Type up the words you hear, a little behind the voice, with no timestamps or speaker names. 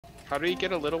How do you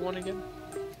get a little one again?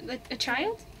 A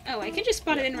child? Oh, I can just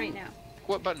spot it in right now.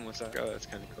 What button was that? Oh, that's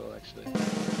kind of cool, actually.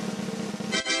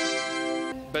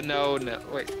 But no,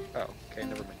 wait. Oh, okay,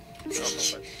 never mind.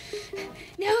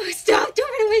 No, stop!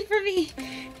 Don't run away from me!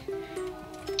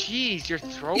 Jeez, you're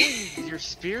throwing your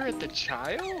spear at the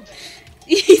child?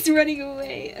 He's running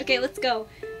away. Okay, let's go.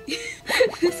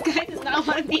 This guy does not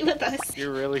want to be with us.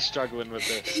 You're really struggling with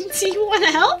this. Do you want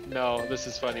to help? No, this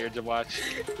is funnier to watch.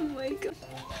 Oh my god.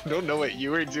 I don't know what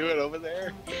you were doing over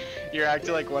there. You're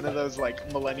acting like one of those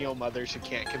like millennial mothers who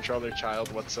can't control their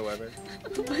child whatsoever.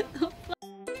 What the fuck?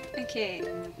 Okay,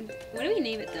 what do we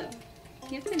name it though?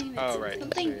 You have to name it right.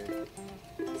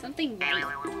 something white.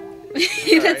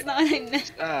 That's right. not what I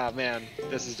meant. Ah, man,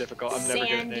 this is difficult. I'm never good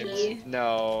at Sandy. names.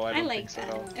 No, I don't like think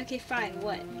that. so. Okay, fine.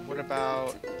 What? What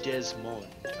about Desmond?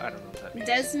 I don't know what that means.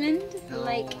 Desmond? No.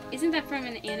 Like, isn't that from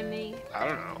an anime? I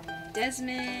don't know.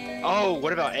 Desmond. Oh,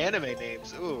 what about anime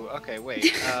names? Ooh, okay,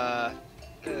 wait.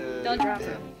 Don't drop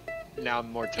it. Now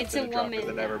I'm more It's tempted a to drop woman. it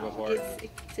than ever now. before.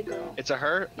 It's a girl. It's a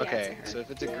her? Yeah, Okay, it's a her. so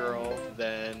if it's a girl,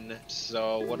 then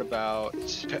so what about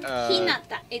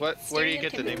Hinata. It's where do you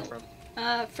get the name stereotypical.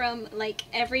 from? From like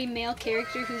every male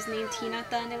character who's named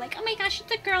Hinata, and they're like, oh my gosh,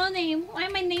 it's a girl name. Why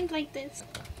am I named like this?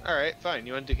 Alright, fine.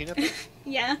 You want to do Hinata?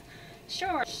 Yeah,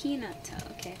 sure.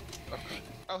 Hinata. Okay. Okay.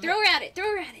 Oh, Throw her at it.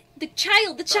 Throw her at it. The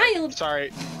child. The child.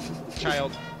 Sorry.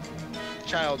 Child.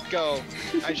 Child, go.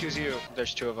 I choose you.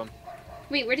 There's two of them.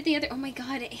 Wait, where did the other? Oh my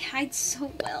god, it hides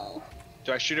so well.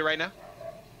 Do I shoot it right now?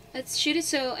 Let's shoot it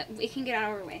so it can get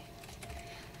out of our way.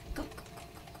 Go, go,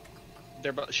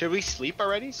 go, go, They're should we sleep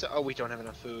already? So we don't have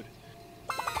enough food.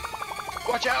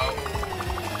 Watch out! go.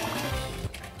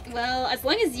 Well, as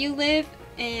long as you live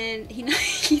and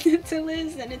Hinata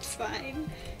lives, then it's fine.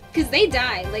 Cause they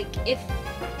die. Like if.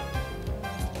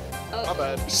 Oh, My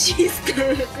bad. she's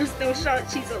good. There's no shot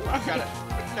she's alive. Got it.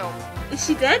 No. Is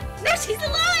she dead? No, she's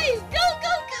alive! Go, go,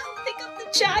 go! Pick up the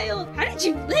child! How did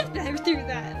you live through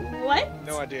that? What?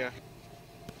 No idea.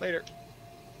 Later.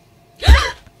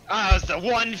 Ah, it's the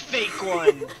one fake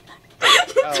one!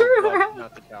 Oh, well,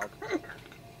 not the child.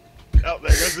 Oh, there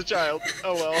goes the child.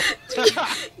 Oh well.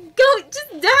 Go,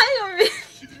 just die already!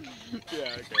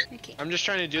 Yeah, okay. Okay. I'm just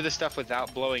trying to do this stuff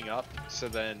without blowing up, so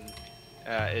then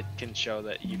it can show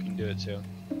that you can do it too.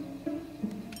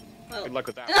 Oh. Good luck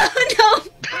with that.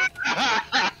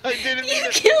 Oh I didn't no! mean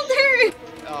You to. killed her!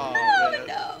 Oh, No, man.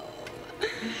 no.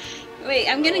 Wait,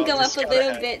 I'm gonna go just up a go little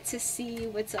ahead. bit to see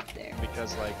what's up there.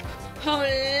 Because, like,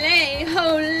 Holy,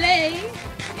 holy! And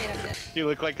I'm dead. you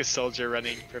look like a soldier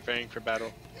running, preparing for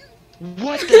battle.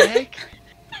 What the heck?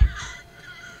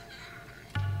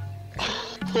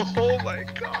 Oh my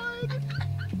god.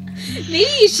 Maybe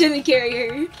you shouldn't carry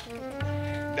her.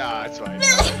 Nah, it's fine.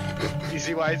 You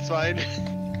see why it's fine?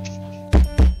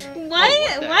 Why?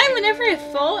 what the Why? heck? Whenever I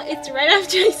fall, it's right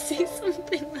after I say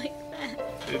something like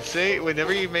that. Say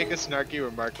whenever you make a snarky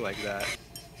remark like that.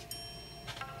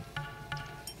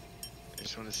 I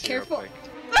just want to see Careful. real quick.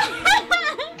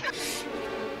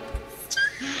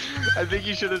 I think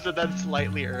you should have said that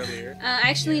slightly earlier. I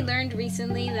actually learned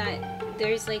recently that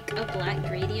there's like a black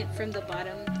gradient from the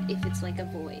bottom if it's like a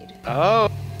void. Oh,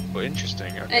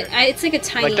 interesting. Okay. It's like a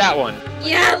tiny. Like that one.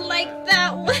 Yeah, like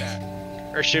that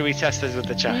one. Or should we test this with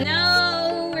the child?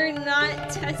 No, we're not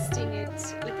testing it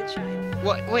with the child.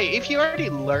 What? Wait, if you already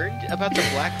learned about the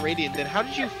black radiant, then how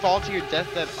did you fall to your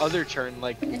death that other turn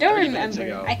like I don't 30 minutes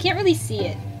remember. ago? I can't really see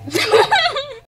it.